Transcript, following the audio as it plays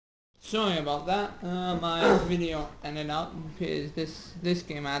Sorry about that. My video ended up because this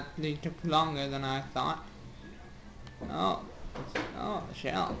game actually took longer than I thought. Oh, oh, the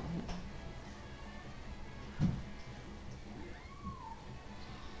shell.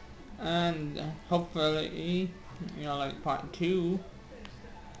 And hopefully, like part 2.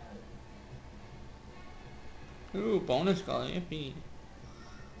 Ooh, bonus goal, yippee.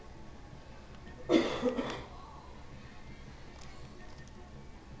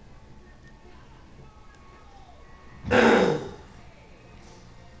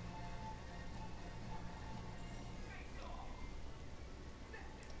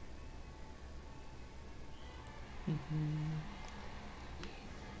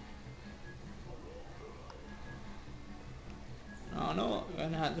 Oh no, we're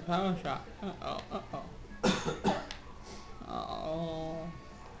gonna have the power shot. Uh-oh, uh-oh. Uh-oh.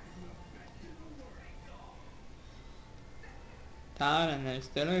 Tired and there's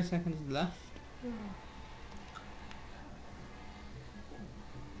 30 seconds left.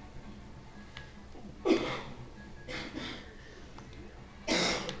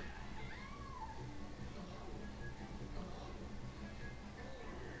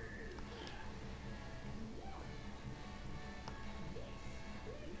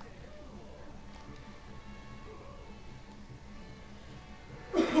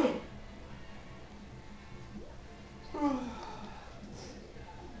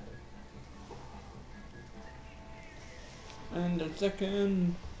 And a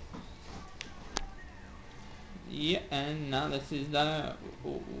second. Yeah, and now this is the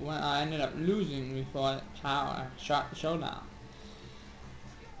when I ended up losing before the power shot showdown.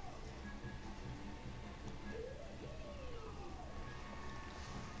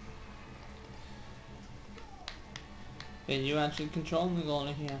 Then you actually control the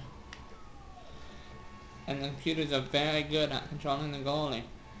goalie here. And the computers are very good at controlling the goalie.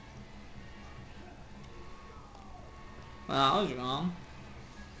 Well, I was wrong.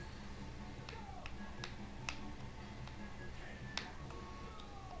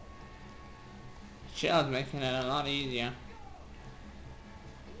 Shell's making it a lot easier.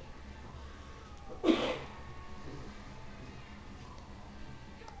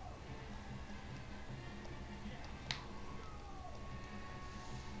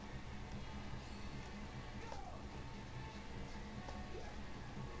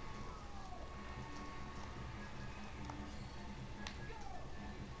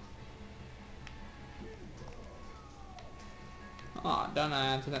 Oh, don't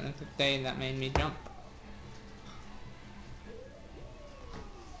I accidentally click day that made me jump.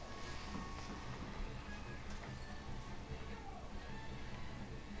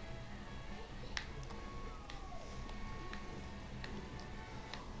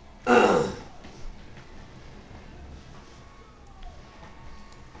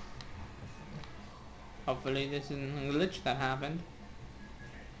 Hopefully this isn't a glitch that happened.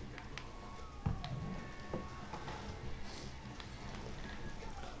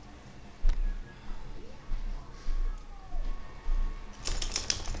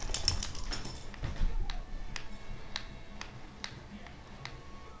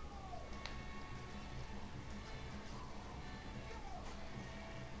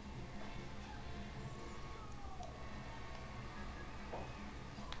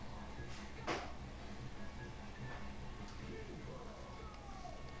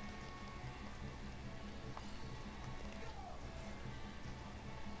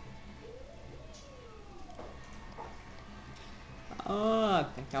 Oh, I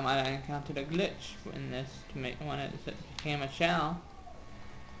think I might have encountered a glitch in this to make when it became a shell.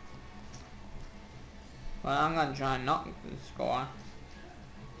 Well, I'm gonna try not to score.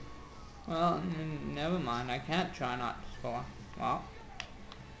 Well, never mind, I can't try not to score. Well.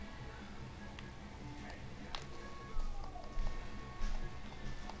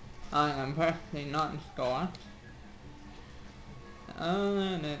 I am perfectly not score.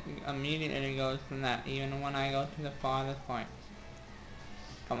 And it immediately goes from that, even when I go to the farthest point.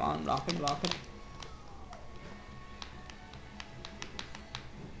 Come on, block it, block it.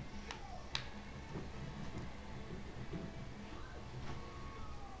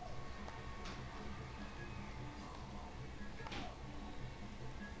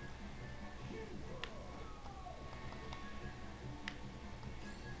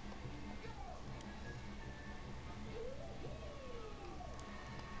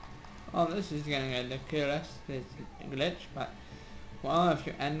 Oh, this is getting ridiculous, this glitch, but well, if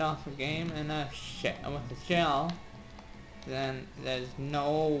you end off a game in a with a shell, then there's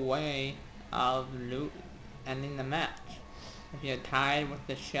no way of ending the match. If you're tied with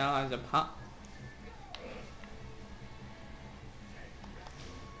the shell as a puck.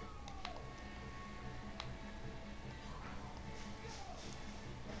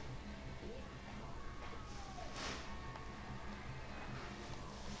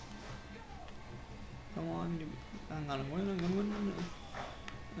 gonna win.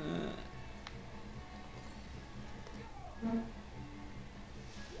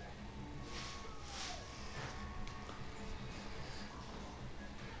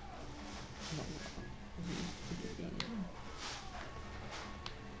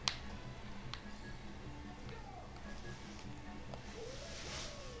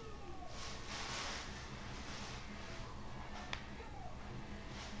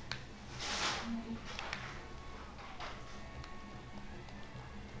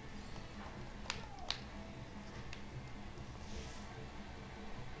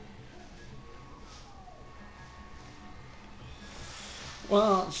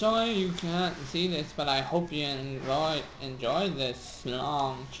 Well, sorry you can't see this, but I hope you enjoyed this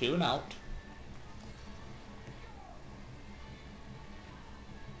long shootout.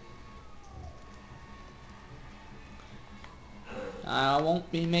 I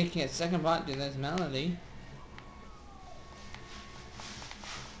won't be making a second part to this melody.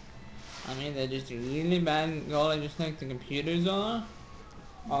 I mean, they're just really bad goalie, just like the computers are.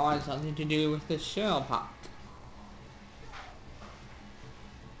 Or it's something to do with the shell part.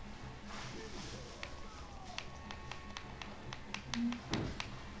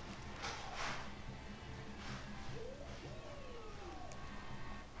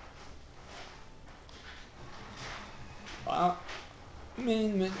 Well,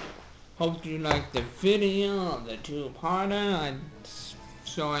 hope you liked the video, the two-parter.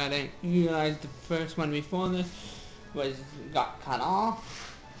 Sorry I didn't realize the first one before this got cut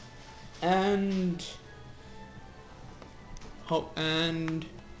off. And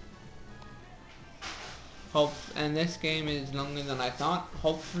this game is longer than I thought.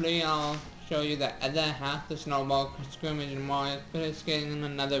 Hopefully I'll show you the other half, the snowball scrimmage and Mario Spirit Skating in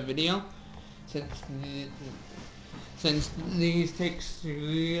another video. Since these takes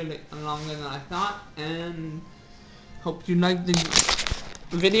really longer than I thought, and hope you liked the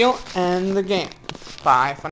video and the game. Bye for now.